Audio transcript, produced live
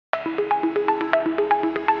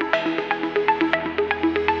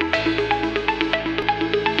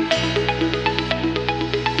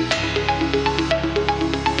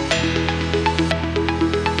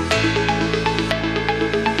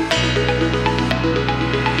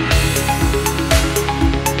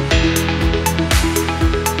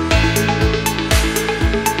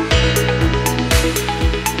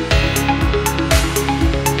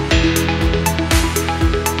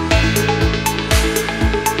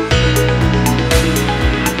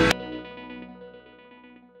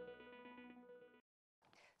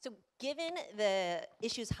So given the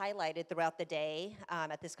issues highlighted throughout the day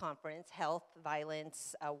at this conference, health,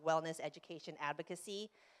 violence, wellness, education, advocacy,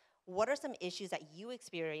 what are some issues that you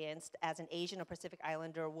experienced as an Asian or Pacific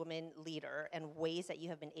Islander woman leader and ways that you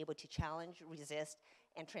have been able to challenge, resist,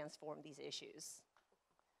 and transform these issues?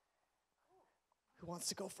 Who wants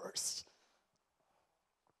to go first?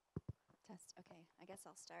 Test. Okay, I guess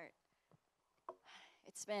I'll start.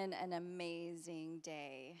 It's been an amazing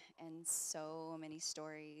day and so many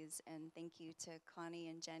stories, and thank you to Connie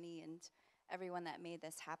and Jenny and everyone that made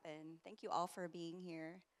this happen. Thank you all for being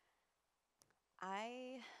here.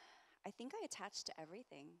 I think I attached to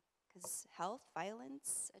everything, because health,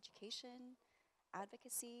 violence, education,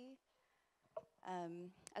 advocacy.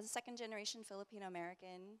 As a second generation Filipino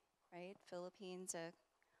American, right? Philippines, a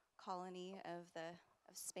colony of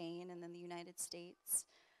Spain and then the United States.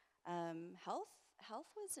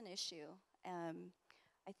 Health was an issue.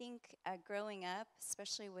 I think growing up,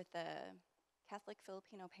 especially with the Catholic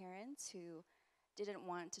Filipino parents who didn't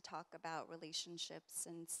want to talk about relationships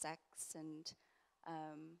and sex and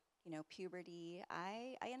puberty,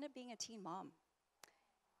 I ended up being a teen mom.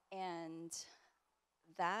 And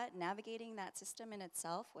navigating that system in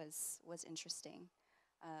itself was interesting.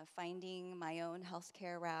 Finding my own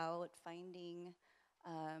healthcare route, finding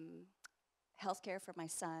healthcare for my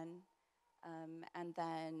son, and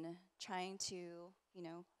then trying to,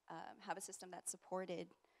 have a system that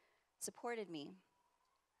supported me.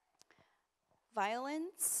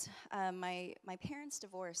 Violence, my parents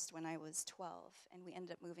divorced when I was 12, and we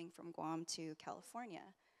ended up moving from Guam to California,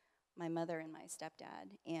 my mother and my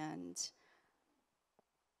stepdad. And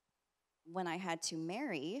when I had to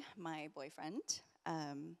marry my boyfriend,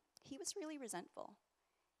 he was really resentful.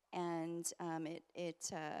 And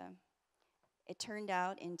it turned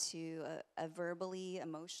out into a verbally,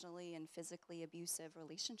 emotionally, and physically abusive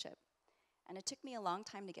relationship. And it took me a long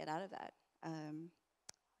time to get out of that.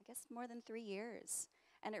 I guess more than 3 years.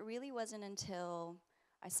 And it really wasn't until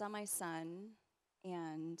I saw my son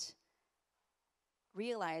and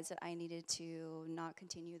realized that I needed to not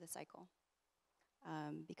continue the cycle.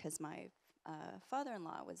 Because my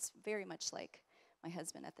father-in-law was very much like my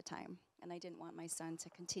husband at the time, and I didn't want my son to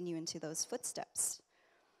continue into those footsteps.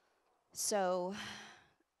 So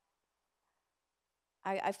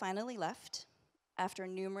I finally left after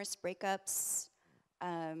numerous breakups,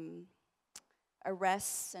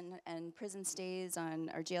 arrests and prison stays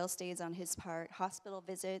or jail stays on his part, hospital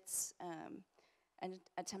visits, and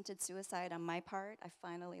attempted suicide on my part. I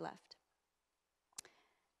finally left.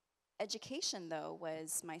 Education, though,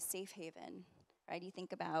 was my safe haven, right? You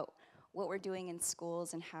think about what we're doing in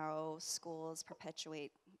schools and how schools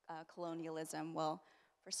perpetuate colonialism. Well,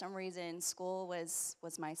 for some reason, school was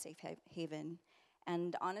my safe haven.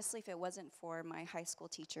 And honestly, if it wasn't for my high school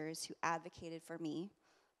teachers who advocated for me,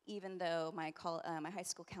 even though my high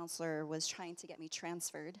school counselor was trying to get me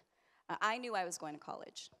transferred, I knew I was going to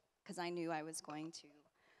college, because I knew I was going to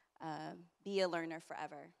be a learner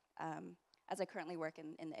forever. As I currently work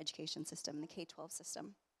in the education system, in the K-12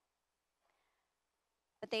 system.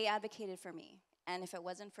 But they advocated for me, and if it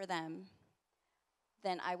wasn't for them,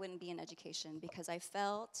 then I wouldn't be in education, because I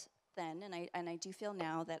felt then, and I do feel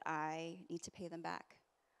now, that I need to pay them back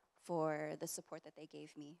for the support that they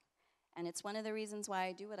gave me. And it's one of the reasons why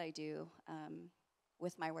I do what I do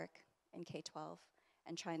with my work in K-12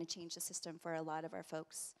 and trying to change the system for a lot of our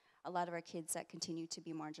folks, a lot of our kids that continue to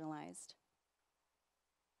be marginalized.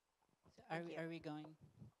 Are we going?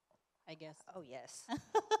 I guess. Oh, yes.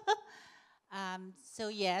 So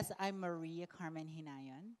yes, I'm Maria Carmen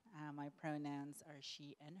Hinayon. My pronouns are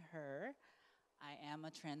she and her. I am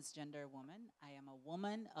a transgender woman. I am a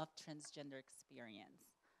woman of transgender experience.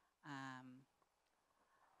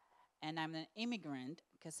 And I'm an immigrant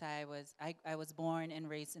because I was born and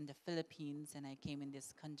raised in the Philippines, and I came in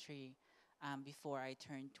this country before I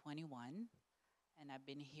turned 21. And I've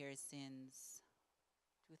been here since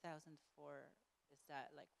 2004. Is that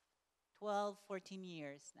like 12, 14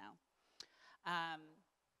 years now?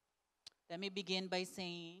 Let me begin by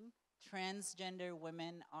saying transgender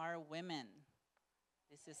women are women.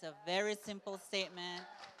 This is a very simple statement.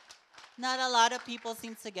 Not a lot of people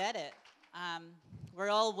seem to get it. Um, we're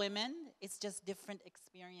all women. It's just different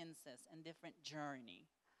experiences and different journey.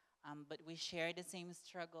 But we share the same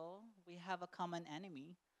struggle. We have a common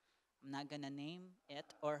enemy. I'm not gonna name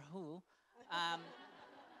it or who. Um,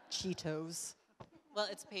 Cheetos. well,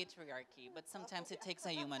 it's patriarchy, but sometimes it takes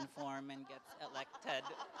a human form and gets elected.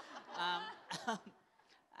 Um,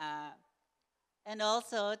 uh, and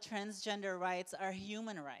also, transgender rights are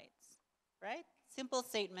human rights, right? Simple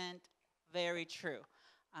statement, very true.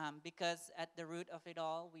 Because at the root of it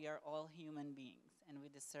all, we are all human beings and we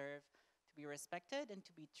deserve to be respected and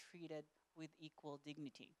to be treated with equal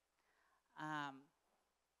dignity. Um,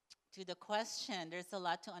 to the question, there's a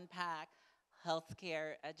lot to unpack: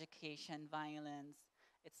 healthcare, education, violence.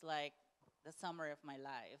 It's like the summer of my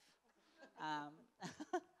life.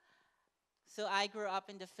 Um, so I grew up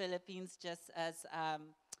in the Philippines, just as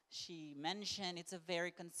she mentioned. It's a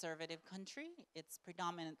very conservative country. It's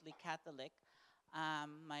predominantly Catholic.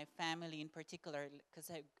 My family in particular, because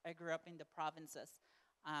I grew up in the provinces,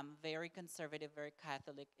 very conservative, very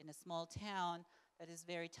Catholic, in a small town that is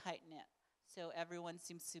very tight-knit. So everyone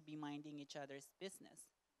seems to be minding each other's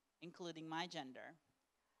business, including my gender.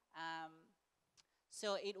 Um,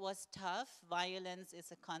 so it was tough. Violence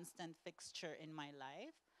is a constant fixture in my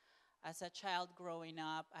life. As a child growing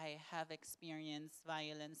up, I have experienced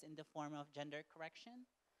violence in the form of gender correction.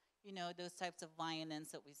 You know, those types of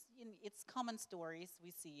violence that it's common stories.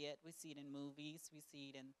 We see it in movies, we see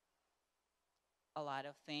it in a lot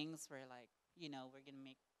of things where, like, we're gonna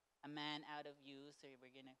make a man out of you, so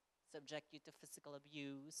we're gonna subject you to physical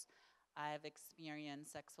abuse. I've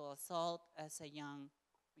experienced sexual assault as a young,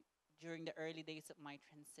 during the early days of my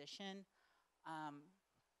transition. Um,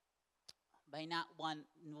 by not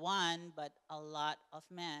one, but a lot of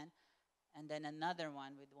men, and then another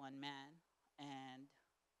one with one man. And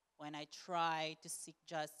when I tried to seek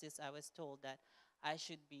justice, I was told that I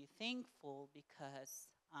should be thankful because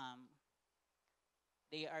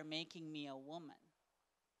they are making me a woman,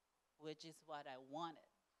 which is what I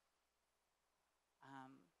wanted.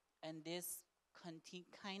 Um, and this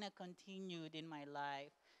kind of continued in my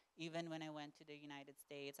life. Even when I went to the United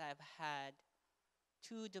States, I've had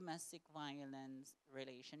two domestic violence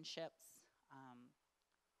relationships.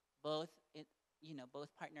 Both it, both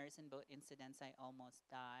partners in both incidents, I almost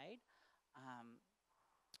died. Um,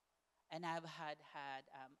 and I've had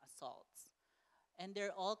assaults, and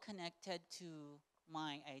they're all connected to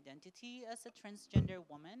my identity as a transgender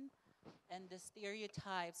woman and the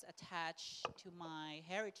stereotypes attached to my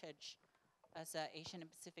heritage as an Asian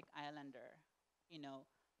and Pacific Islander. You know,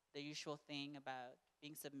 the usual thing about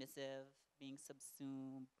being submissive, being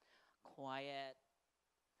subsumed, quiet,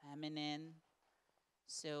 feminine.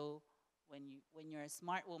 So when you're a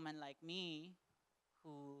smart woman like me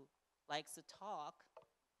who likes to talk,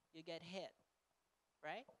 you get hit,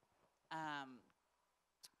 right? Um,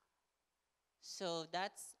 so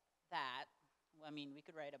that's that. I mean, we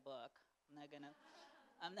could write a book. I'm not gonna.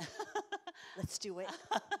 I'm not Let's do it.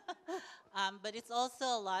 but it's also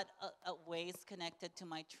a lot of ways connected to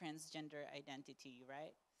my transgender identity,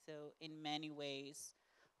 right? So in many ways,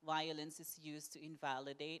 violence is used to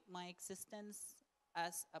invalidate my existence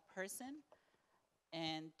as a person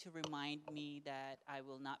and to remind me that I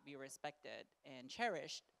will not be respected and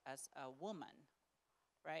cherished as a woman,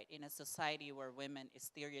 right? In a society where women is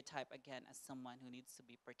stereotyped again as someone who needs to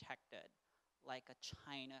be protected, like a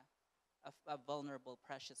China, a vulnerable,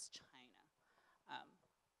 precious China. Um,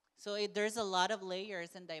 so there's a lot of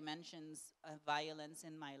layers and dimensions of violence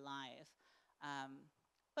in my life. Um,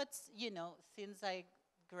 but since I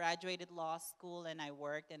graduated law school and I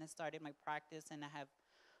worked and I started my practice and I have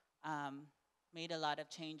um, made a lot of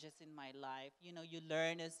changes in my life. You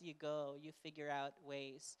learn as you go. You figure out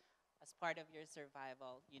ways as part of your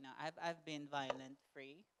survival. I've been violent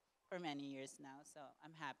free for many years now, so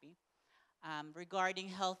I'm happy. Regarding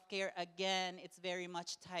healthcare, again, it's very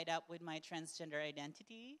much tied up with my transgender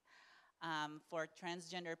identity. For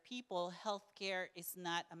transgender people, healthcare is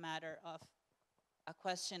not a matter of a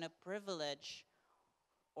question of privilege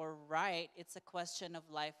or right, it's a question of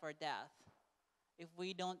life or death. If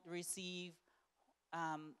we don't receive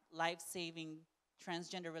life-saving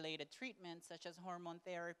transgender-related treatments, such as hormone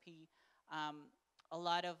therapy, um, a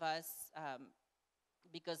lot of us,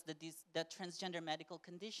 because the transgender medical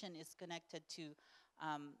condition is connected to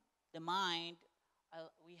um, the mind,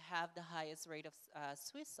 we have the highest rate of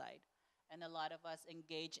suicide. And a lot of us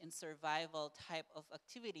engage in survival type of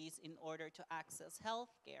activities in order to access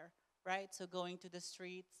health care, right? So going to the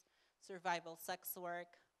streets, survival sex work.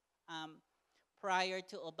 Um, Prior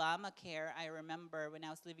to Obamacare, I remember when I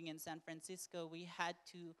was living in San Francisco, we had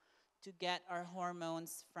to to get our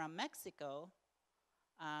hormones from Mexico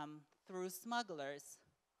through smugglers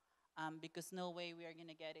because no way we are going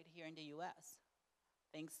to get it here in the US.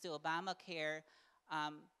 Thanks to Obamacare,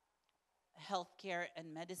 healthcare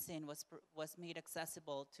and medicine was made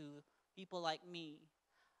accessible to people like me,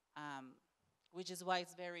 which is why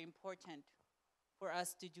it's very important for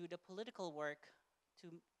us to do the political work to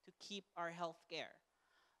keep our healthcare.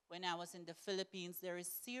 When I was in the Philippines, there is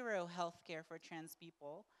zero healthcare for trans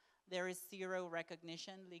people. There is zero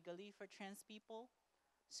recognition legally for trans people.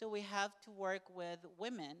 So we have to work with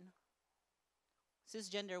women.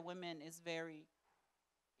 Cisgender women is very,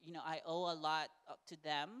 I owe a lot to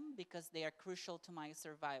them because they are crucial to my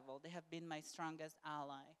survival. They have been my strongest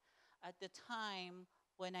ally. At the time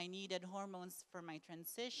when I needed hormones for my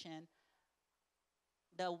transition,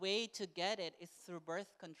 the way to get it is through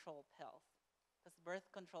birth control pills, because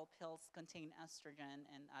birth control pills contain estrogen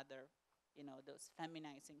and other, those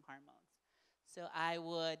feminizing hormones. So I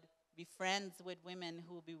would be friends with women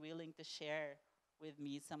who would be willing to share with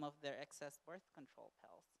me some of their excess birth control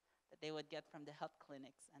pills that they would get from the health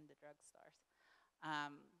clinics and the drugstores.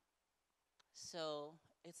 So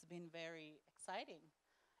it's been very exciting.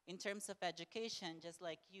 In terms of education, just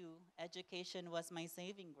like you, education was my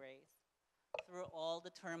saving grace. Through all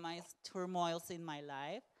the turmoils in my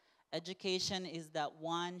life, education is that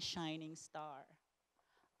one shining star.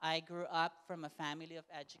 I grew up from a family of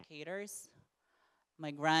educators.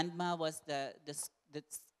 My grandma was the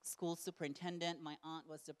school superintendent. My aunt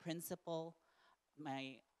was the principal.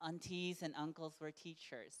 My aunties and uncles were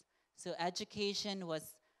teachers. So education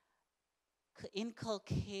was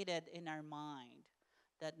inculcated in our mind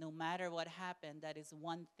that no matter what happened, that is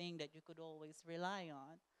one thing that you could always rely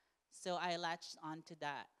on. So I latched onto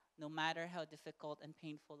that, no matter how difficult and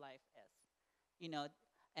painful life is.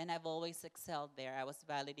 And I've always excelled there. I was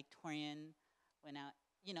valedictorian when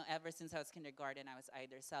ever since I was kindergarten, I was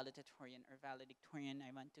either salutatorian or valedictorian.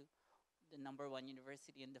 I went to the #1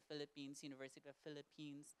 university in the Philippines, University of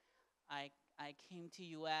Philippines. I came to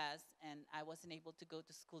US and I wasn't able to go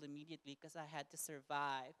to school immediately because I had to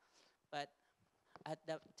survive. But at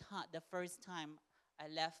the first time I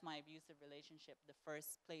left my abusive relationship, the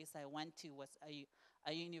first place I went to was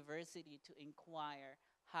a university to inquire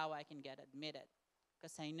how I can get admitted.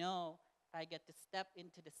 Because I know if I get to step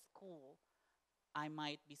into the school, I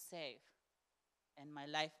might be safe and my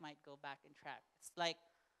life might go back in track. It's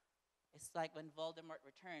like when Voldemort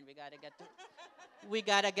returned, we gotta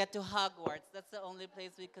get to Hogwarts. That's the only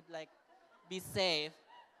place we could be safe.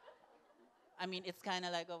 I mean, it's kind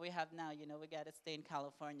of like what we have now, we gotta stay in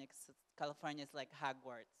California because California is like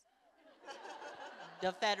Hogwarts.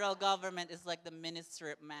 The federal government is like the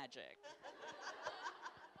Ministry of Magic.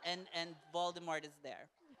 And Voldemort is there.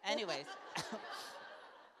 Anyways.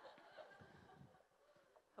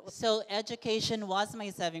 So education was my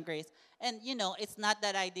saving grace. And it's not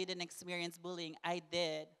that I didn't experience bullying. I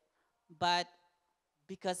did. But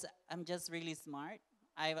because I'm just really smart,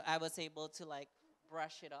 I was able to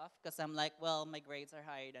brush it off because I'm like, well, my grades are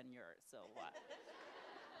higher than yours, so what?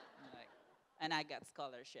 And I got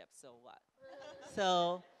scholarships, so what?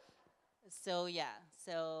 So yeah,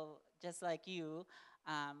 so just like you,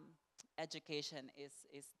 education is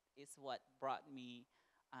what brought me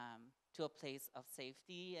to a place of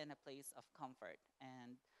safety and a place of comfort,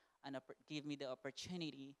 and give me the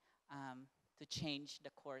opportunity to change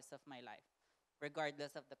the course of my life,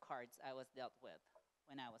 regardless of the cards I was dealt with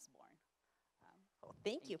when I was born. Well,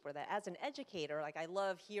 thank you for that. As an educator, I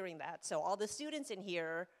love hearing that. So all the students in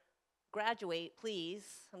here, graduate,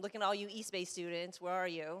 please. I'm looking at all you East Bay students. Where are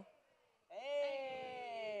you?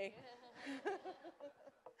 Hey!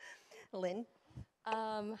 Lynn?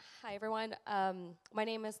 Hi, everyone. My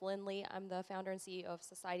name is Lynn Lee. I'm the founder and CEO of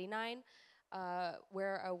Society 9.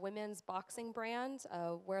 We're a women's boxing brand.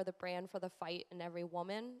 We're the brand for the fight in every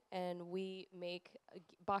woman, and we make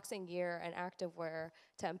boxing gear and activewear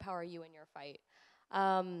to empower you in your fight.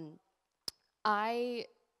 I'm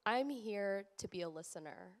here to be a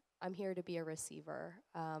listener. I'm here to be a receiver.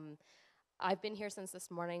 I've been here since this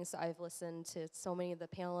morning, so I've listened to so many of the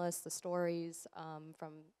panelists, the stories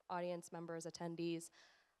from audience members, attendees.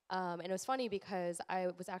 And it was funny because I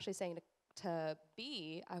was actually saying to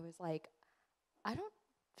B, I was like, I don't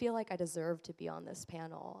feel like I deserve to be on this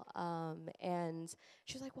panel. And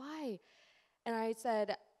she was like, why? And I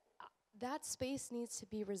said, that space needs to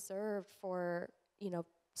be reserved for,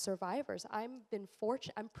 survivors. I'm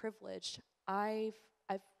privileged. I'm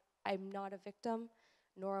not a victim,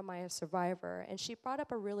 nor am I a survivor. And she brought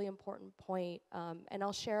up a really important point, and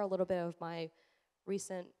I'll share a little bit of my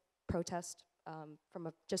recent protest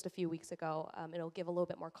from just a few weeks ago. It'll give a little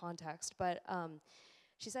bit more context. But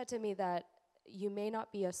She said to me that you may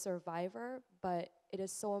not be a survivor, but it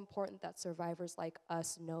is so important that survivors like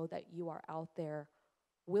us know that you are out there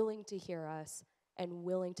willing to hear us and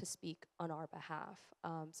willing to speak on our behalf.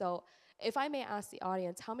 So if I may ask the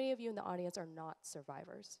audience, how many of you in the audience are not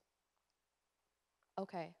survivors?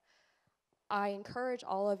 Okay. I encourage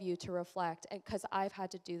all of you to reflect, and because I've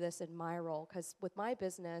had to do this in my role, because with my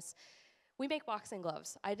business, we make boxing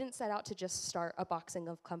gloves. I didn't set out to just start a boxing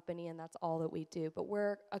glove company and that's all that we do, but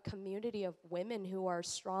we're a community of women who are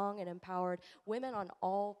strong and empowered, women on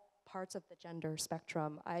all parts of the gender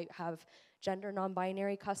spectrum. I have gender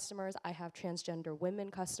non-binary customers, I have transgender women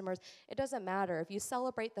customers. It doesn't matter. If you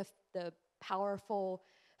celebrate the powerful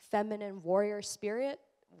feminine warrior spirit,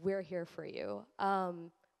 we're here for you.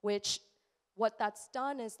 Which what that's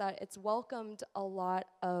done is that it's welcomed a lot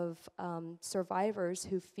of survivors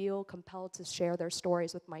who feel compelled to share their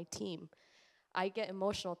stories with my team. I get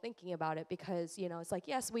emotional thinking about it because, you know, it's like,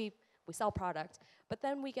 yes, we sell product, but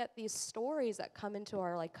then we get these stories that come into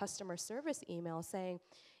our like customer service email saying,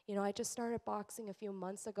 you know, I just started boxing a few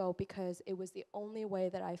months ago because it was the only way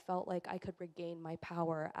that I felt like I could regain my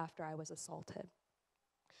power after I was assaulted.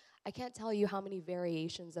 I can't tell you how many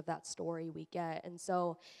variations of that story we get. And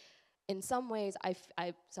so in some ways,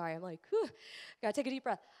 sorry, I'm like, whew, gotta take a deep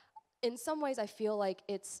breath. In some ways, I feel like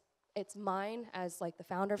it's mine as like the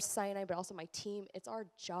founder of Cyanide, but also my team. It's our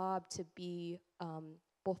job to be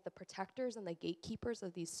both the protectors and the gatekeepers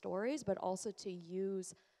of these stories, but also to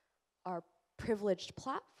use our privileged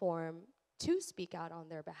platform to speak out on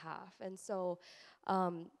their behalf. And so,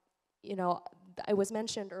 you know, it was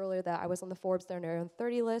mentioned earlier that I was on the Forbes Their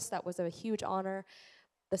 30 list. That was a huge honor.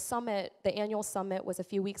 The summit, the annual summit, was a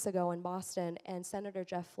few weeks ago in Boston, and Senator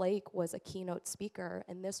Jeff Flake was a keynote speaker,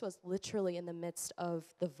 and this was literally in the midst of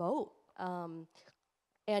the vote.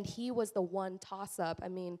 And he was the one toss-up. I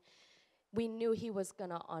mean, we knew he was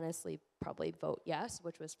gonna honestly probably vote yes,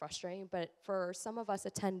 which was frustrating, but for some of us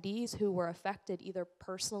attendees who were affected either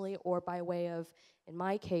personally or by way of, in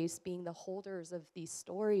my case, being the holders of these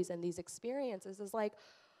stories and these experiences, is like,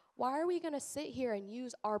 why are we gonna sit here and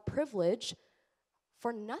use our privilege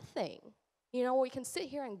for nothing? You know, we can sit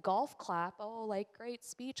here and golf clap, oh, like, great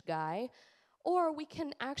speech, guy, or we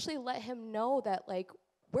can actually let him know that, like,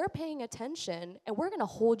 we're paying attention and we're gonna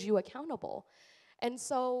hold you accountable. And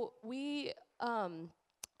so we,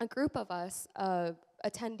 a group of us,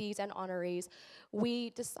 attendees and honorees,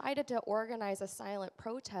 we decided to organize a silent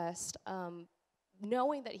protest,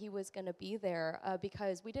 knowing that he was gonna be there,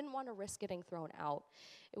 because we didn't wanna risk getting thrown out.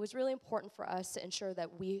 It was really important for us to ensure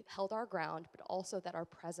that we held our ground, but also that our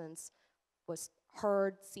presence was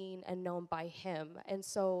heard, seen, and known by him. And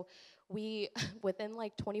so we, within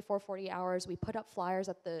like 24, 40 hours, we put up flyers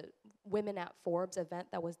at the Women at Forbes event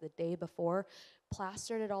that was the day before,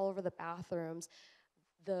 plastered it all over the bathrooms.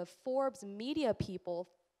 The Forbes media people,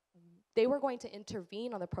 they were going to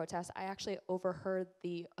intervene on the protest. I actually overheard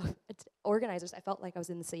the organizers. I felt like I was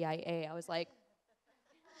in the CIA. I was like,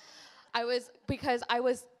 because I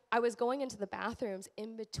was going into the bathrooms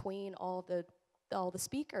in between all the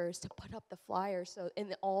speakers to put up the flyers so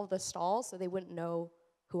in all the stalls so they wouldn't know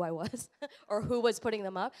who I was or who was putting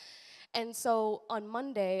them up. And so on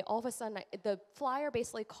Monday, all of a sudden, the flyer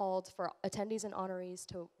basically called for attendees and honorees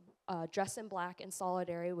to dress in black in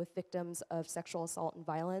solidarity with victims of sexual assault and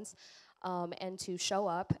violence, and to show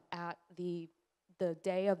up at the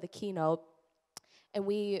day of the keynote. And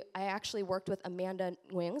I actually worked with Amanda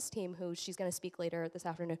Nguyen's team, who she's gonna speak later this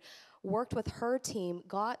afternoon, worked with her team,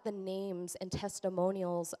 got the names and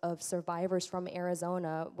testimonials of survivors from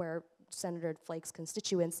Arizona, where Senator Flake's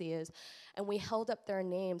constituency is, and we held up their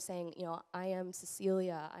names saying, you know, I am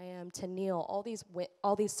Cecilia, I am Tennille,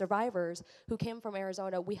 all these survivors who came from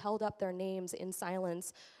Arizona, we held up their names in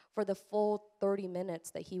silence for the full 30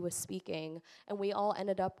 minutes that he was speaking, and we all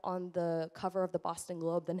ended up on the cover of the Boston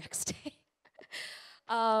Globe the next day.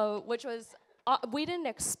 Which was, we didn't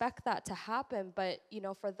expect that to happen, but you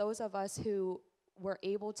know, for those of us who were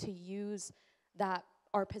able to use that,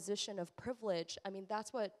 our position of privilege, I mean,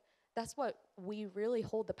 that's what we really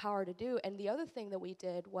hold the power to do. And the other thing that we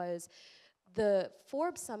did was, the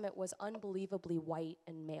Forbes Summit was unbelievably white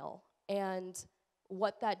and male. And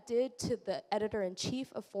what that did to the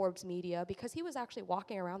editor-in-chief of Forbes Media, because he was actually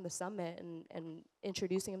walking around the summit and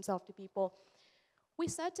introducing himself to people, we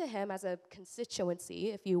said to him as a constituency,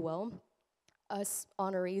 if you will, us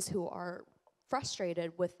honorees who are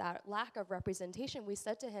frustrated with that lack of representation, we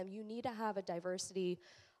said to him, you need to have a diversity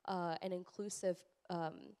and inclusive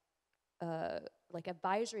like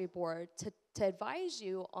advisory board to advise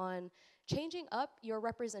you on changing up your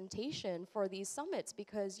representation for these summits,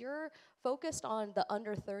 because you're focused on the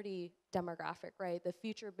under 30 demographic, right? The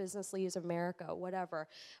future business leaders of America, whatever.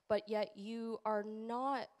 But yet you are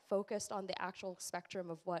not focused on the actual spectrum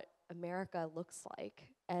of what America looks like.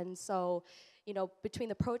 And so, you know, between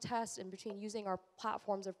the protests and between using our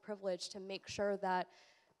platforms of privilege to make sure that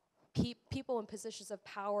people in positions of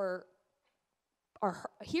power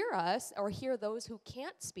hear us or hear those who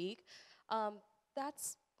can't speak,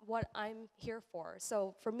 that's what I'm here for.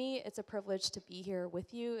 So for me, it's a privilege to be here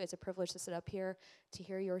with you. It's a privilege to sit up here to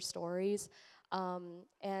hear your stories.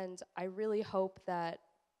 And I really hope that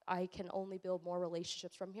I can only build more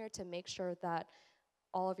relationships from here to make sure that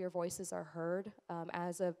all of your voices are heard.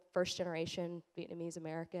 As a first-generation Vietnamese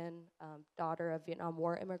American, daughter of Vietnam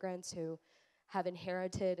War immigrants who have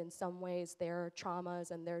inherited in some ways their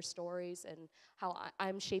traumas and their stories and how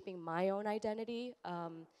I'm shaping my own identity,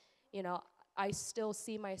 you know, I still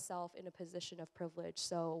see myself in a position of privilege.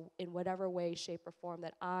 So in whatever way, shape, or form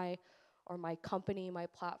that I or my company, my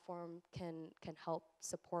platform can help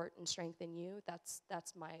support and strengthen you, that's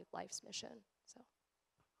my life's mission. So.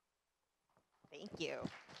 Thank you.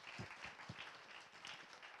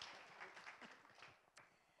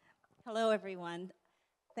 Hello, everyone.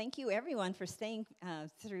 Thank you, everyone, for staying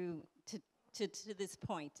through to this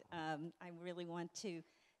point. I really want to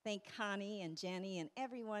thank Connie and Jenny and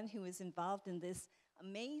everyone who is involved in this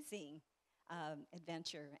amazing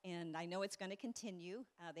adventure. And I know it's going to continue.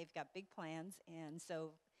 They've got big plans, and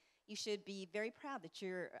so you should be very proud that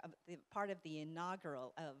you're part of the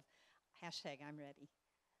inaugural of #I'mReady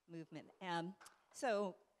movement.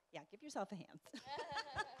 So, yeah, give yourself a hand.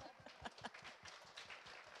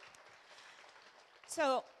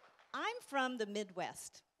 So, I'm from the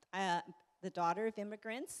Midwest, the daughter of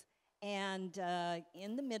immigrants, and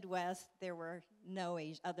in the Midwest, there were no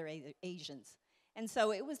other Asians. And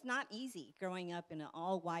so it was not easy growing up in an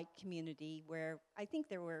all-white community where I think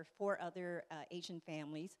there were 4 other Asian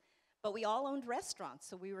families, but we all owned restaurants,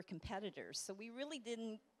 so we were competitors. So we really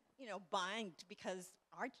didn't, you know, bind because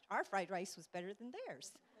our fried rice was better than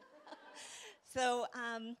theirs. So,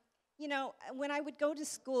 you know, when I would go to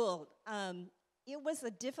school, it was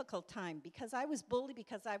a difficult time because I was bullied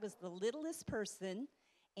because I was the littlest person,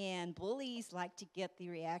 and bullies like to get the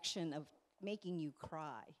reaction of making you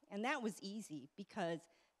cry. And that was easy because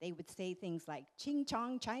they would say things like, "Ching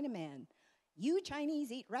Chong Chinaman, you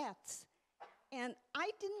Chinese eat rats." And I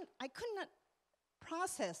could not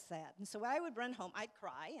process that. And so I would run home, I'd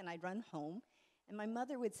cry and I'd run home, and my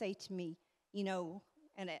mother would say to me, you know,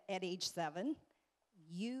 and at age 7,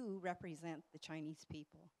 "You represent the Chinese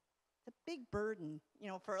people." It's a big burden, you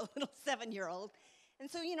know, for a little 7-year-old. And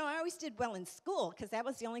so, you know, I always did well in school because that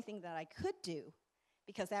was the only thing that I could do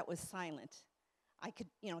because that was silent. I could,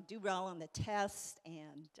 you know, do well on the test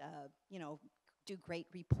and, you know, do great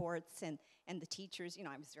reports and the teachers, you know,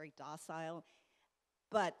 I was very docile.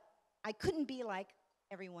 But I couldn't be like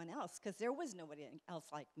everyone else because there was nobody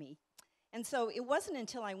else like me. And so it wasn't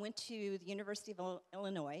until I went to the University of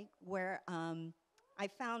Illinois where I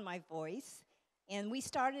found my voice. And we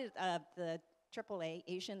started the AAA,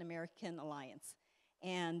 Asian American Alliance.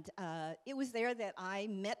 And it was there that I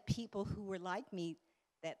met people who were like me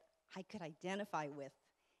that I could identify with.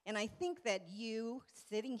 And I think that you,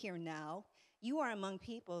 sitting here now, you are among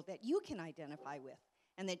people that you can identify with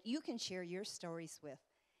and that you can share your stories with.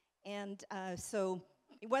 And so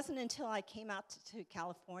it wasn't until I came out to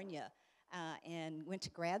California and went to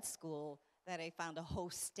grad school that I found a whole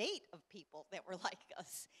state of people that were like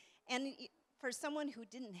us. And for someone who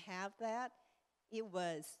didn't have that, it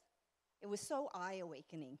was so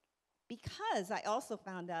eye-awakening because I also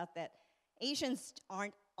found out that Asians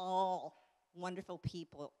aren't all wonderful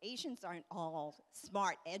people. Asians aren't all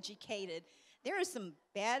smart, educated. There are some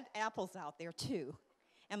bad apples out there too.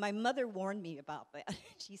 And my mother warned me about that.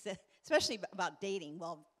 She said, especially about dating.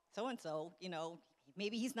 Well, so-and-so, you know,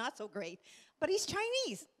 maybe he's not so great, but he's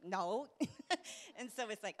Chinese. No. And so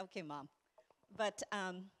it's like, okay, Mom. But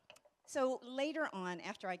so later on,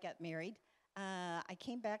 after I got married, I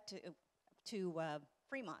came back to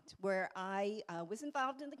Fremont, where I was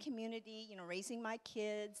involved in the community, you know, raising my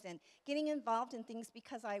kids and getting involved in things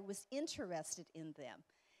because I was interested in them.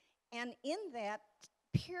 And in that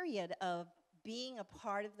period of being a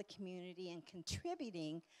part of the community and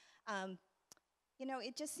contributing, you know,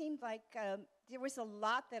 it just seemed like there was a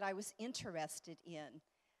lot that I was interested in.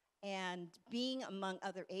 And being among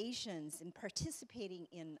other Asians and participating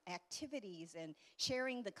in activities and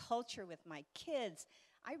sharing the culture with my kids,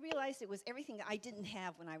 I realized it was everything that I didn't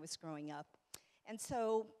have when I was growing up. And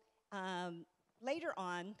so later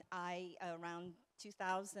on, around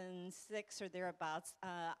 2006 or thereabouts,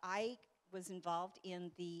 I was involved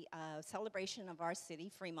in the celebration of our city,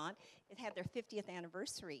 Fremont. It had their 50th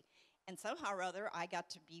anniversary. And somehow or other, I got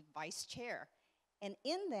to be vice chair. And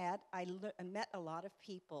in that, I met a lot of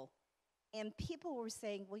people. And people were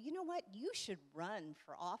saying, well, you know what? You should run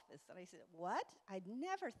for office. And I said, what? I'd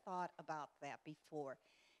never thought about that before.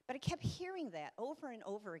 But I kept hearing that over and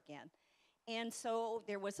over again. And so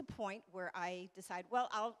there was a point where I decided, well,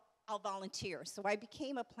 I'll volunteer. So I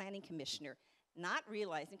became a planning commissioner, not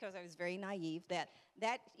realizing, because I was very naive, that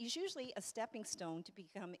that is usually a stepping stone to be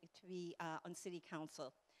on city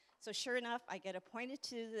council. So sure enough, I get appointed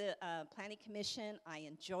to the planning commission. I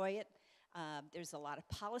enjoy it. There's a lot of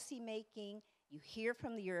policy making. You hear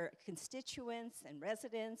from your constituents and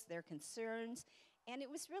residents, their concerns, and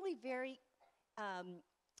it was really very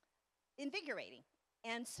invigorating.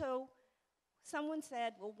 And so someone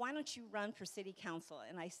said, well, why don't you run for city council?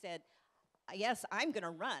 And I said, yes, I'm going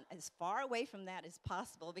to run as far away from that as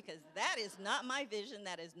possible, because that is not my vision,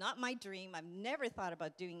 that is not my dream. I've never thought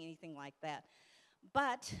about doing anything like that.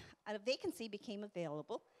 But a vacancy became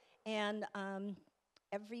available, and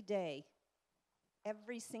every day,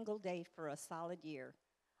 every single day for a solid year,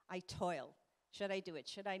 I toiled. Should I do it?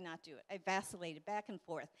 Should I not do it? I vacillated back and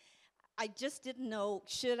forth. I just didn't know,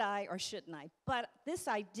 should I or shouldn't I? But this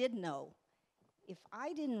I did know. If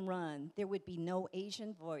I didn't run, there would be no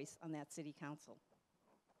Asian voice on that city council.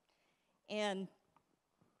 And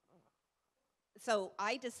so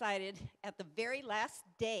I decided at the very last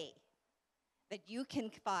day that you can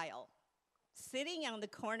file, sitting on the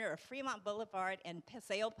corner of Fremont Boulevard and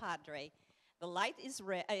Paseo Padre, the light is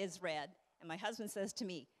red, and my husband says to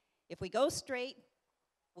me, if we go straight,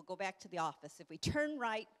 we'll go back to the office. If we turn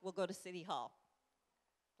right, we'll go to City Hall.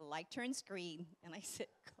 The light turns green, and I said,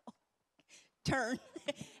 go, turn.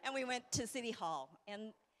 And we went to City Hall.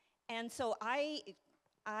 And so I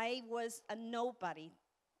was a nobody.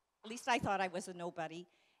 At least I thought I was a nobody.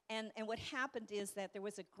 And what happened is that there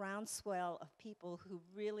was a groundswell of people who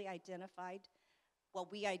really identified, well,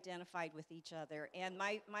 we identified with each other. And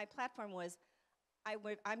my platform was,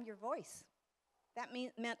 I'm your voice. That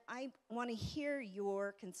meant I want to hear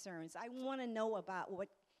your concerns. I want to know about what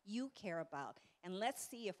you care about. And let's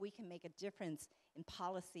see if we can make a difference in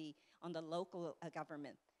policy on the local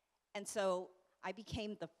government. And so I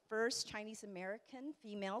became the first Chinese American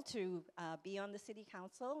female to be on the city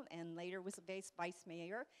council, and later was a vice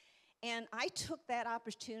mayor. And I took that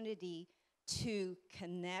opportunity to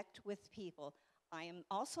connect with people. I am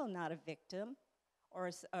also not a victim or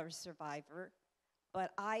a survivor,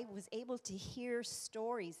 but I was able to hear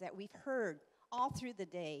stories that we've heard all through the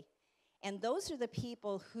day. And those are the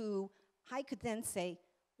people who I could then say,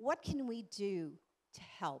 what can we do to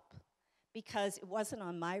help? Because it wasn't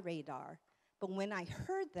on my radar. But when I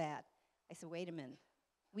heard that, I said, wait a minute,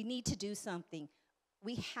 we need to do something.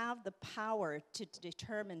 We have the power to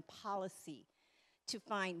determine policy, to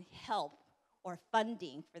find help or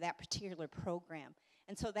funding for that particular program.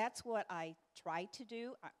 And so that's what I tried to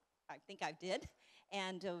do. I think I did,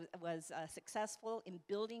 and was successful in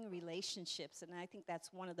building relationships. And I think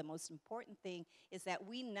that's one of the most important things, is that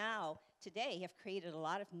we now, today, have created a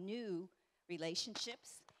lot of new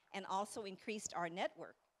relationships and also increased our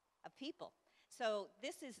network of people. So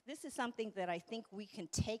this is something that I think we can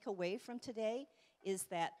take away from today, is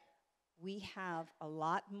that we have a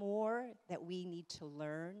lot more that we need to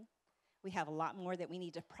learn. We have a lot more that we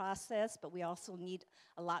need to process, but we also need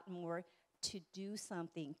a lot more to do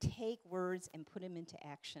something, take words and put them into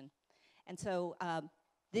action. And so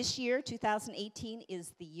this year, 2018,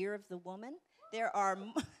 is the year of the woman. There are,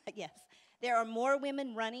 yes, there are more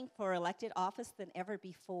women running for elected office than ever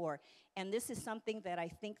before. And this is something that I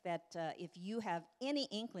think that if you have any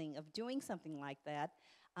inkling of doing something like that,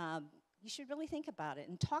 you should really think about it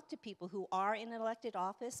and talk to people who are in elected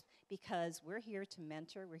office, because we're here to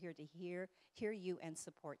mentor, we're here to hear you and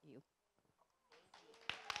support you.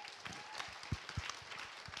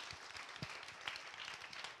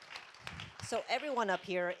 So everyone up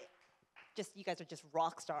here, you guys are just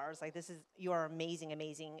rock stars. Like, you are amazing,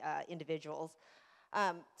 amazing individuals.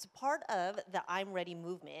 So part of the I'm Ready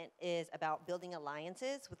movement is about building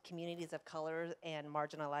alliances with communities of color and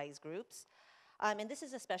marginalized groups. And this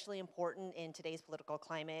is especially important in today's political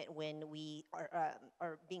climate when we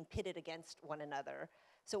are being pitted against one another.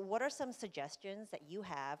 So what are some suggestions that you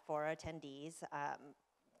have for our attendees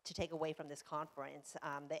to take away from this conference,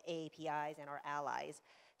 the AAPIs and our allies,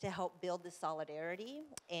 to help build this solidarity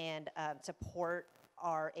and support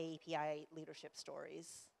our AAPI leadership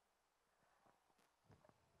stories?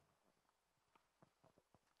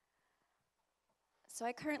 So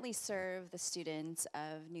I currently serve the students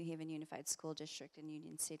of New Haven Unified School District in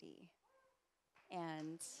Union City.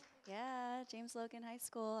 And yeah, James Logan High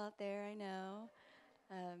School out there, I know.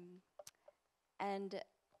 And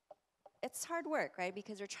it's hard work, right?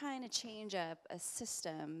 Because we're trying to change up a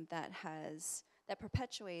system that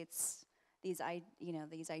perpetuates these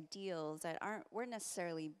these ideals that weren't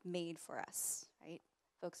necessarily made for us, right?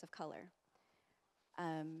 Folks of color.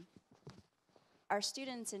 Our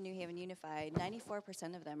students in New Haven Unified,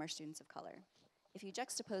 94% of them are students of color. If you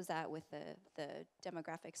juxtapose that with the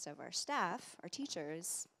demographics of our staff, our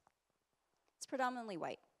teachers, it's predominantly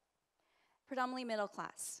white, predominantly middle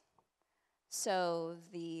class. So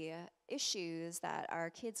the issues that our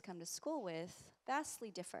kids come to school with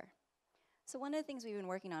vastly differ. So one of the things we've been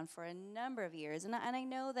working on for a number of years, and I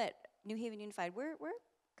know that New Haven Unified, we're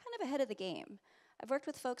kind of ahead of the game. I've worked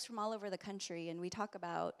with folks from all over the country, and we talk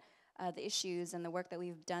about the issues and the work that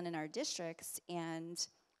we've done in our districts, and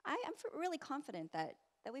I'm really confident that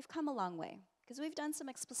we've come a long way, because we've done some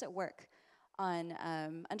explicit work on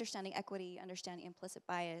understanding equity, understanding implicit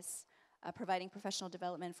bias, providing professional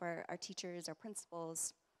development for our teachers, our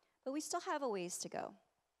principals, but we still have a ways to go.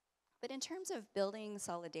 But in terms of building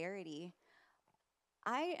solidarity,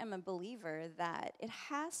 I am a believer that it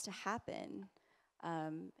has to happen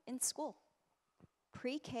in school,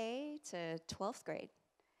 pre-K to 12th grade.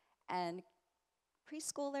 And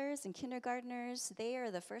preschoolers and kindergartners, they are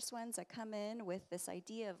the first ones that come in with this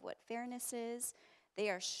idea of what fairness is. They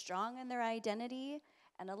are strong in their identity,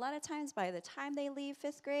 and a lot of times by the time they leave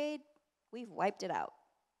 5th grade, we've wiped it out.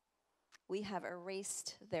 We have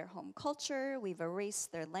erased their home culture, we've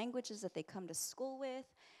erased their languages that they come to school with,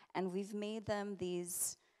 and we've made them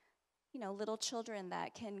these, little children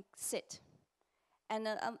that can sit. And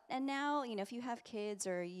now, if you have kids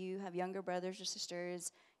or you have younger brothers or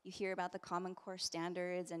sisters, you hear about the Common Core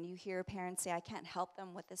standards, and you hear parents say, I can't help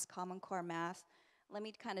them with this Common Core math. Let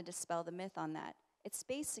me kind of dispel the myth on that. It's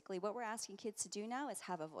basically what we're asking kids to do now is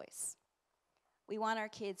have a voice. We want our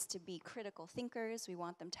kids to be critical thinkers. We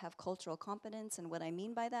want them to have cultural competence. And what I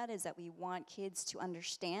mean by that is that we want kids to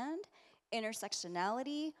understand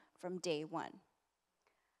intersectionality from day one.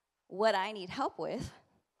 What I need help with,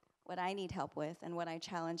 and what I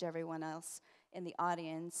challenge everyone else in the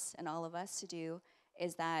audience and all of us to do,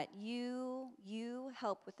 is that you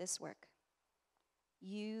help with this work.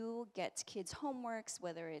 You get kids' homeworks,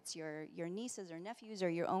 whether it's your nieces or nephews or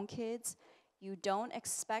your own kids. You don't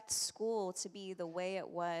expect school to be the way it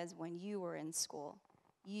was when you were in school.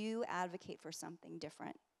 You advocate for something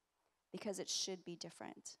different, because it should be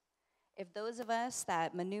different. If those of us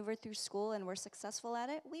that maneuvered through school and were successful at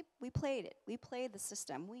it, we played it. We played the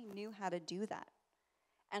system. We knew how to do that.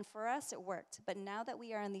 And for us, it worked. But now that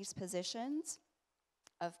we are in these positions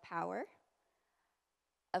of power,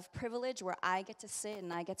 of privilege, where I get to sit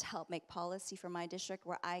and I get to help make policy for my district,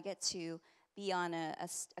 where I get to be on a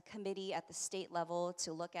committee at the state level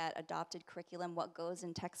to look at adopted curriculum, what goes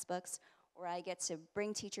in textbooks, where I get to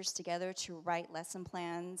bring teachers together to write lesson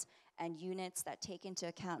plans and units that take into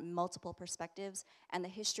account multiple perspectives and the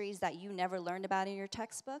histories that you never learned about in your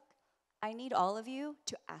textbook, I need all of you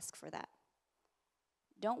to ask for that.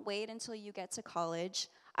 Don't wait until you get to college.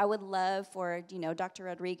 I would love for, Dr.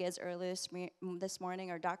 Rodriguez earlier this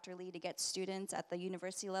morning, or Dr. Lee, to get students at the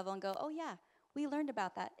university level and go, oh yeah, we learned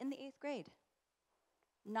about that in the 8th grade.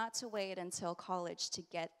 Not to wait until college to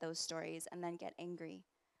get those stories and then get angry.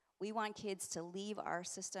 We want kids to leave our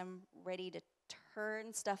system ready to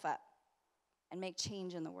turn stuff up and make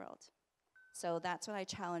change in the world. So that's what I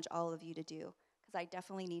challenge all of you to do, because I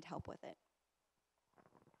definitely need help with it.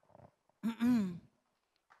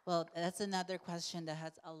 Well, that's another question that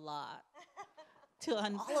has a lot to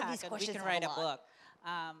unpack. All of these and questions we can have write a a book.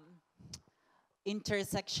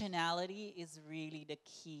 Intersectionality is really the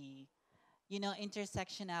key.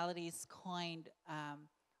 Intersectionality is coined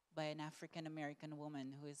by an African-American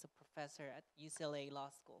woman who is a professor at UCLA Law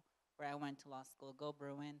School, where I went to law school. Go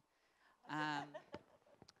Bruin.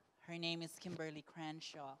 Her name is Kimberly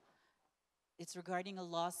Crenshaw. It's regarding a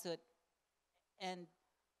lawsuit, and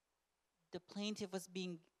the plaintiff was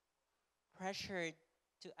being pressured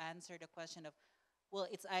to answer the question of, well,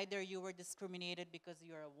 it's either you were discriminated because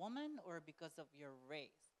you're a woman or because of your race.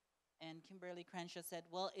 And Kimberly Crenshaw said,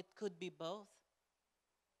 well, it could be both,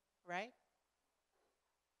 right?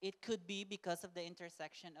 It could be because of the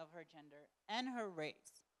intersection of her gender and her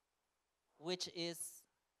race, which is,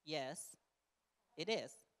 yes, it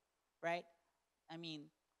is, right? I mean,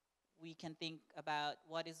 we can think about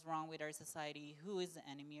what is wrong with our society, who is the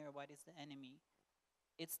enemy or what is the enemy.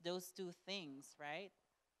 It's those two things, right?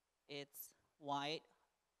 It's white,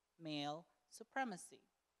 male supremacy.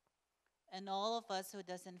 And all of us who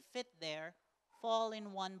doesn't fit there fall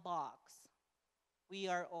in one box. We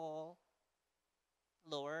are all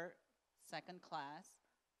lower, second class,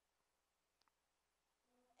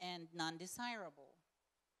 and non-desirable.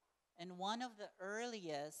 And one of the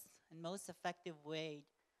earliest and most effective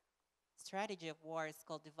strategy of war is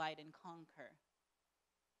called divide and conquer.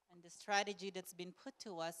 And the strategy that's been put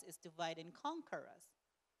to us is divide and conquer us,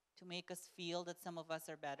 to make us feel that some of us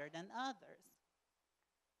are better than others.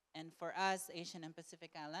 And for us, Asian and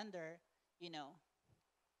Pacific Islander, you know,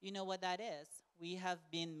 you know what that is. We have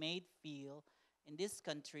been made feel in this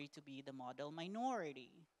country to be the model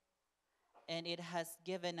minority. And it has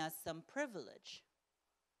given us some privilege.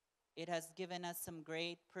 It has given us some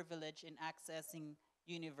great privilege in accessing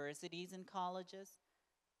universities and colleges,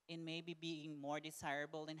 in maybe being more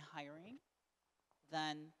desirable in hiring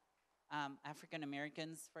than African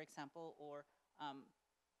Americans, for example, or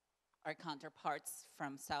our counterparts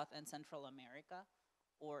from South and Central America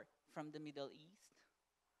or from the Middle East.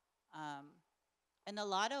 And a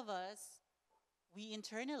lot of us, we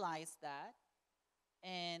internalize that,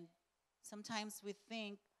 and sometimes we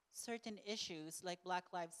think certain issues like Black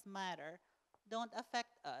Lives Matter don't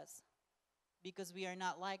affect us because we are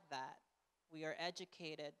not like that. We are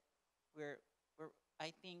educated. We're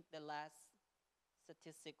I think the last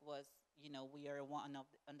statistic was, we are one of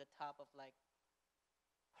on the top of like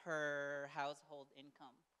per household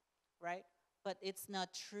income, right? But it's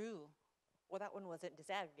not true. Well, that one wasn't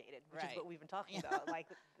disaggregated, which is Right. what we've been talking Yeah. about, like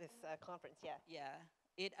this conference, yeah. Yeah,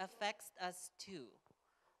 it affects us too.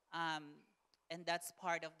 And that's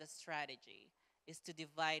part of the strategy, is to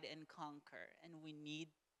divide and conquer. And we need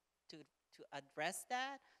to address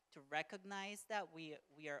that, to recognize that we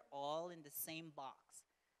are all in the same box.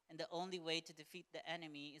 And the only way to defeat the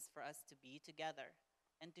enemy is for us to be together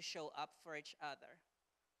and to show up for each other.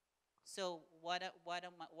 So what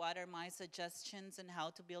are my suggestions on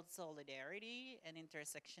how to build solidarity and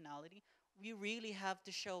intersectionality? We really have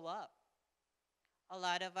to show up. A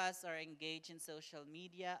lot of us are engaged in social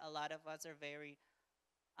media. A lot of us are very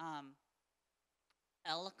um,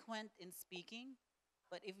 eloquent in speaking.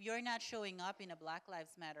 But if you're not showing up in a Black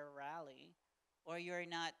Lives Matter rally, or you're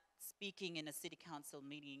not speaking in a city council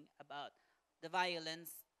meeting about the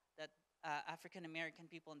violence that African American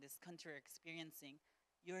people in this country are experiencing,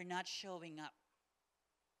 you're not showing up.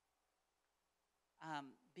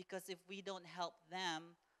 Because if we don't help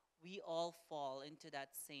them, we all fall into that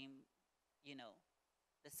same,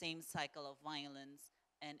 the same cycle of violence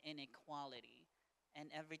and inequality.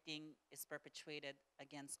 And everything is perpetuated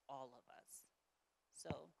against all of us.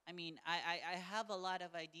 So, I mean, I have a lot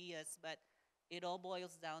of ideas, but it all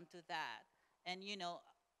boils down to that. And,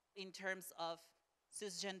 in terms of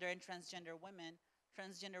cisgender and transgender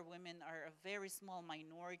women are a very small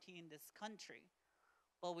minority in this country,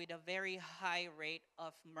 but with a very high rate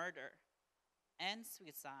of murder and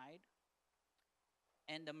suicide.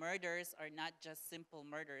 And the murders are not just simple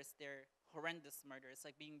murders, they're horrendous murders,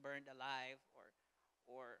 like being burned alive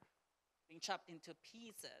or being chopped into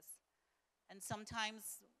pieces. And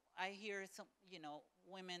sometimes I hear some,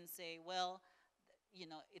 women say, well,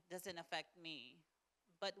 it doesn't affect me.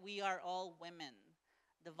 But we are all women.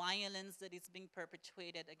 The violence that is being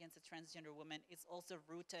perpetuated against a transgender woman is also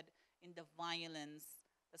rooted in the violence,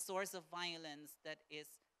 the source of violence that is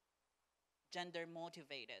gender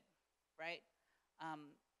motivated, right?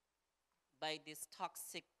 Um, by this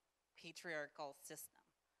toxic patriarchal system.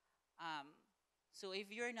 Um, so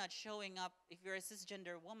if you're not showing up, if you're a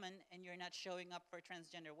cisgender woman and you're not showing up for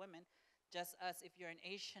transgender women, just as if you're an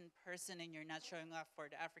Asian person and you're not showing up for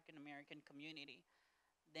the African American community,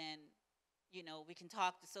 then we can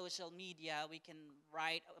talk to social media, we can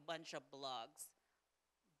write a bunch of blogs,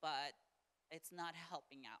 but it's not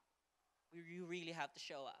helping out. You really have to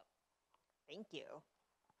show up. Thank you.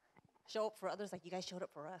 Show up for others like you guys showed up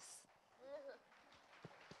for us.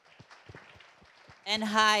 And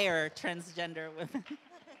hire transgender women.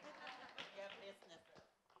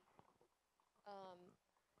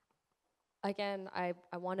 Again, I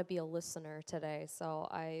want to be a listener today, so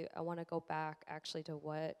I want to go back actually to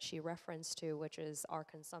what she referenced to, which is our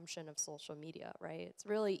consumption of social media, right? It's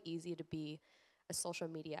really easy to be a social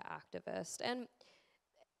media activist. And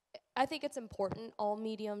I think it's important, all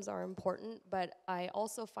mediums are important, but I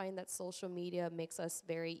also find that social media makes us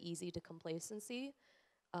very easy to complacency,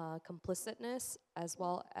 complicitness, as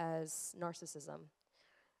well as narcissism.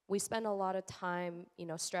 We spend a lot of time,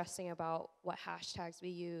 stressing about what hashtags we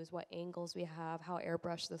use, what angles we have, how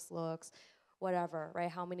airbrushed this looks, whatever, right?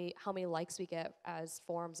 How many likes we get as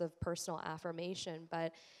forms of personal affirmation.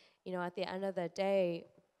 But, at the end of the day,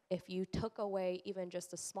 if you took away even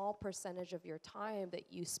just a small percentage of your time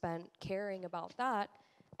that you spent caring about that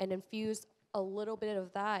and infused a little bit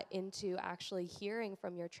of that into actually hearing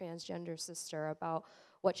from your transgender sister about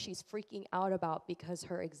what she's freaking out about because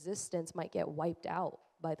her existence might get wiped out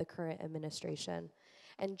by the current administration.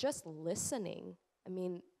 And just listening, I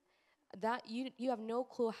mean, that you have no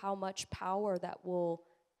clue how much power that will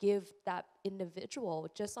give that individual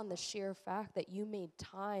just on the sheer fact that you made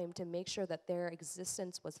time to make sure that their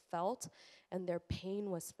existence was felt and their pain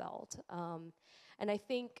was felt. And I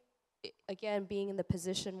think, again, being in the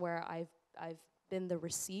position where I've been the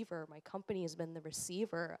receiver, my company has been the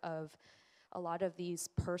receiver of a lot of these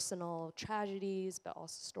personal tragedies, but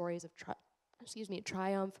also stories of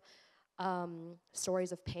triumph,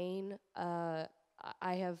 stories of pain.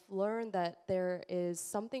 I have learned that there is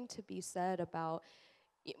something to be said about.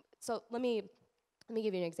 So let me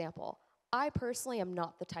give you an example. I personally am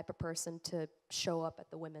not the type of person to show up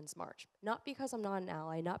at the Women's March. Not because I'm not an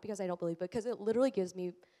ally, not because I don't believe, because it literally gives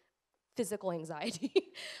me physical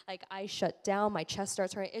anxiety. Like, I shut down, my chest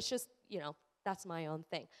starts hurting. It's just, that's my own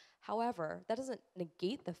thing. However, that doesn't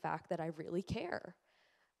negate the fact that I really care.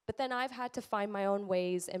 But then I've had to find my own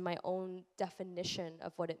ways and my own definition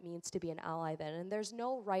of what it means to be an ally then. And there's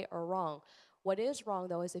no right or wrong. What is wrong,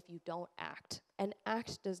 though, is if you don't act. And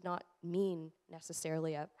act does not mean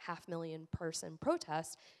necessarily a 500,000 person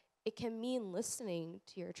protest. It can mean listening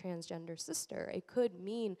to your transgender sister. It could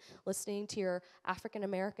mean listening to your African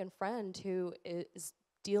American friend who is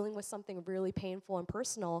dealing with something really painful and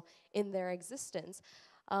personal in their existence.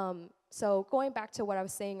 So going back to what I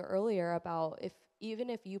was saying earlier about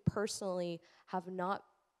even if you personally have not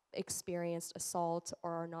experienced assault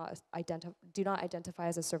or are do not identify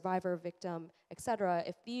as a survivor, victim, etc.,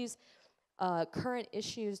 if these current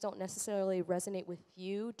issues don't necessarily resonate with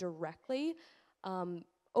you directly,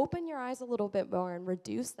 open your eyes a little bit more and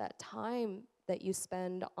reduce that time that you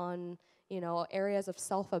spend on, areas of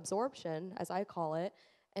self-absorption, as I call it,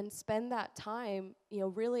 and spend that time,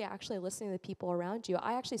 really actually listening to the people around you.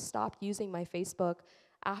 I actually stopped using my Facebook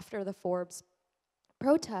after the Forbes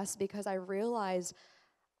protest because I realized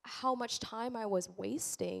how much time I was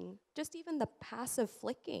wasting, just even the passive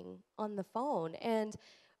flicking on the phone. And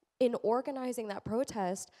in organizing that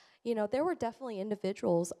protest, there were definitely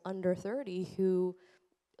individuals under 30 who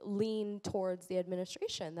leaned towards the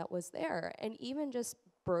administration that was there. And even just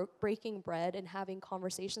breaking bread and having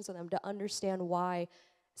conversations with them to understand why,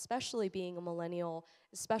 especially being a millennial,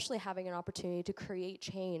 especially having an opportunity to create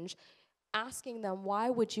change, asking them, why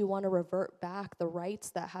would you want to revert back the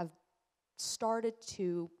rights that have started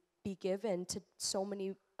to be given to so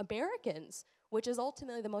many Americans, which is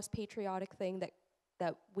ultimately the most patriotic thing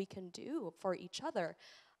that we can do for each other.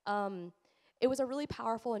 It was a really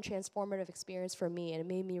powerful and transformative experience for me, and it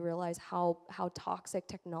made me realize how toxic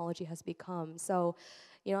technology has become. So,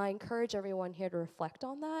 I encourage everyone here to reflect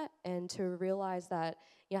on that and to realize that,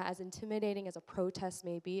 as intimidating as a protest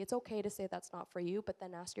may be, it's okay to say that's not for you, but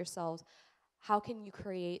then ask yourselves, how can you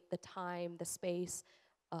create the time, the space,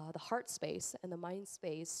 the heart space, and the mind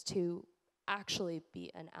space to actually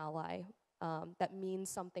be an ally that means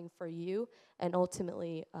something for you and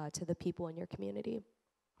ultimately to the people in your community.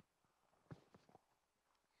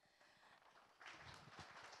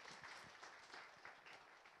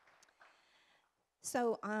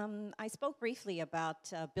 So I spoke briefly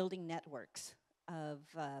about building networks of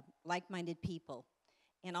like-minded people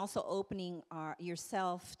and also opening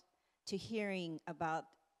yourself to hearing about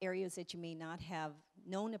areas that you may not have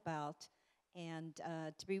known about, and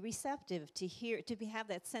to be receptive, to have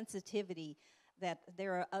that sensitivity that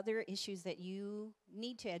there are other issues that you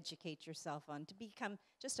need to educate yourself on to become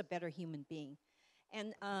just a better human being.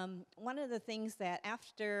 And one of the things that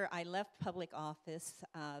after I left public office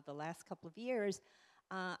the last couple of years,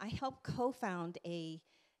 I helped co-found a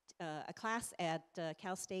class at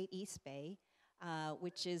Cal State East Bay,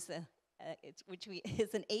 which is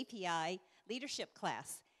an API leadership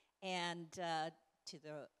class. And to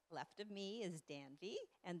the left of me is Danby,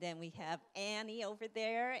 and then we have Annie over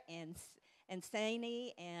there, and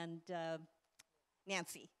Sani, and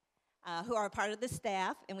Nancy, who are part of the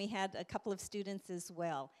staff, and we had a couple of students as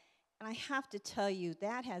well. And I have to tell you,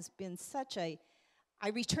 that has been I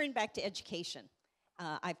returned back to education.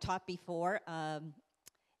 I've taught before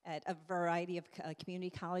at a variety of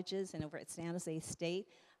community colleges and over at San Jose State.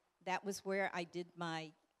 That was where I did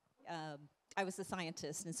I was a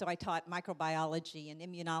scientist, and so I taught microbiology and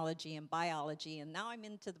immunology and biology, and now I'm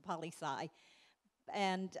into the poli-sci.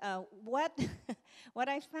 And what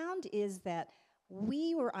I found is that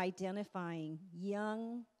we were identifying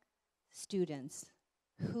young students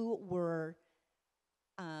who were,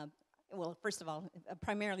 well, first of all,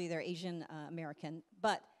 primarily they're Asian American,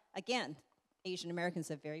 but again, Asian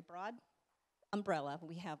Americans are very broad umbrella.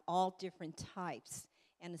 We have all different types,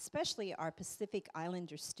 and especially our Pacific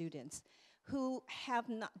Islander students who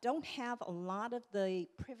don't have a lot of the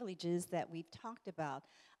privileges that we've talked about.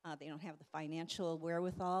 They don't have the financial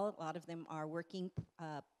wherewithal. A lot of them are working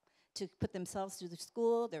to put themselves through the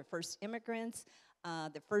school. They're first immigrants.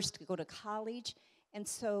 They're first to go to college. And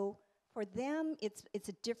so for them, it's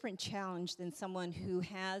a different challenge than someone who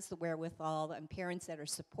has the wherewithal and parents that are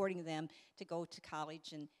supporting them to go to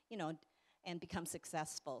college and, and become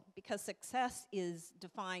successful. Because success is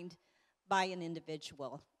defined by an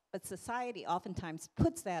individual. But society oftentimes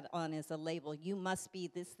puts that on as a label. You must be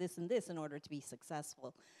this, this, and this in order to be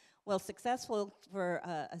successful. Well, successful for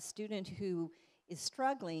a student who is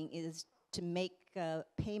struggling is to make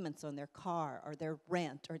payments on their car or their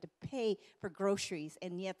rent or to pay for groceries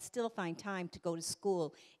and yet still find time to go to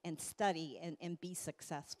school and study and be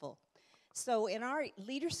successful. So in our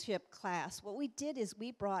leadership class, what we did is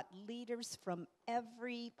we brought leaders from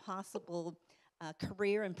every possible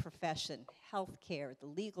career and profession: healthcare, the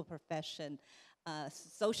legal profession,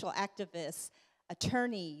 social activists,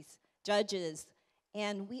 attorneys, judges.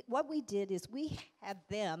 And what we did is we had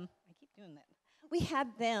them, I keep doing that, we had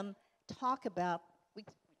them talk about, we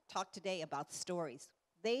talked today about stories.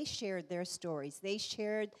 They shared their stories. They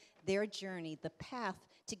shared their journey, the path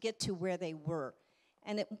to get to where they were.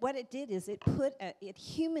 And what it did is it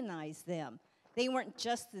humanized them. They weren't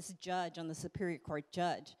just this judge on the Superior Court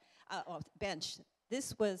bench.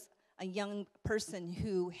 This was a young person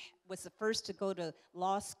who was the first to go to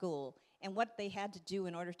law school and what they had to do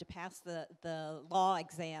in order to pass the law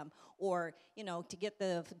exam or, to get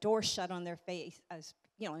the door shut on their face,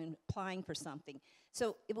 in applying for something.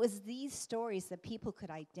 So it was these stories that people could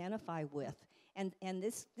identify with. And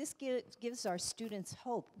this gives our students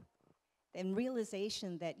hope and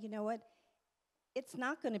realization that, it's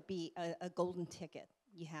not going to be a golden ticket.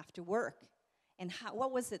 You have to work. And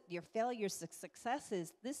what was it? Your failures,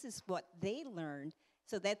 successes, this is what they learned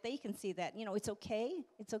so that they can see that, it's okay.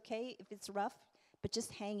 It's okay if it's rough, but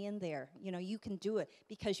just hang in there. You can do it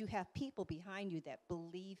because you have people behind you that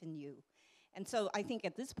believe in you. And so I think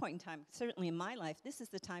at this point in time, certainly in my life, this is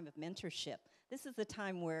the time of mentorship. This is the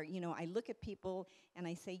time where, I look at people and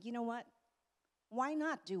I say, you know what? Why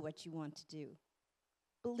not do what you want to do?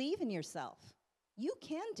 Believe in yourself. You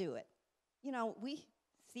can do it. We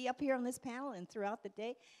see up here on this panel and throughout the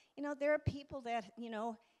day, there are people that,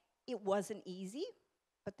 it wasn't easy,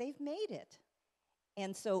 but they've made it.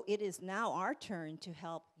 And so it is now our turn to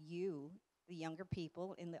help you, the younger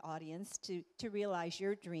people in the audience, to realize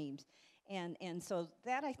your dreams. And so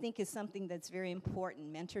that, I think, is something that's very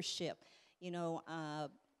important, mentorship.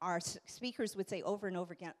 Our speakers would say over and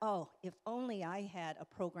over again, oh, if only I had a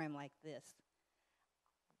program like this.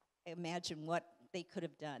 Imagine what they could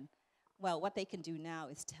have done. Well, what they can do now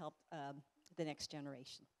is to help the next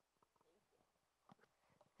generation.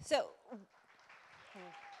 So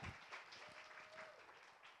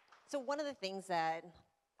one of the things that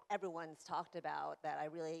everyone's talked about that I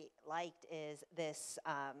really liked is this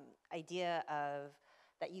idea of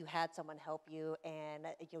that you had someone help you, and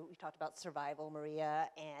we talked about survival, Maria,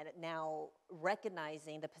 and now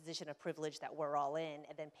recognizing the position of privilege that we're all in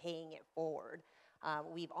and then paying it forward.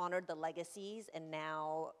 We've honored the legacies, and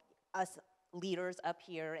now us leaders up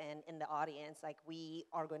here and in the audience, we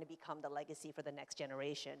are going to become the legacy for the next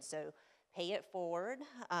generation. So pay it forward,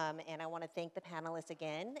 and I want to thank the panelists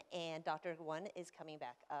again, and Dr. One is coming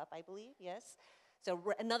back up, I believe, yes? So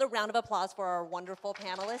another round of applause for our wonderful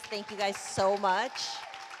panelists. Thank you guys so much.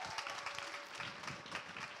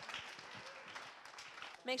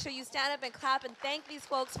 Make sure you stand up and clap and thank these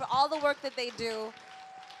folks for all the work that they do.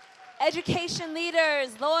 Education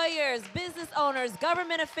leaders, lawyers, business owners,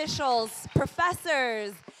 government officials,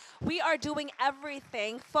 professors. We are doing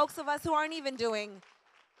everything. Folks of us who aren't even doing,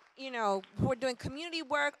 who are doing community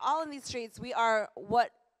work, all in these streets. We are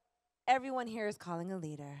what everyone here is calling a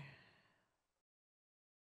leader.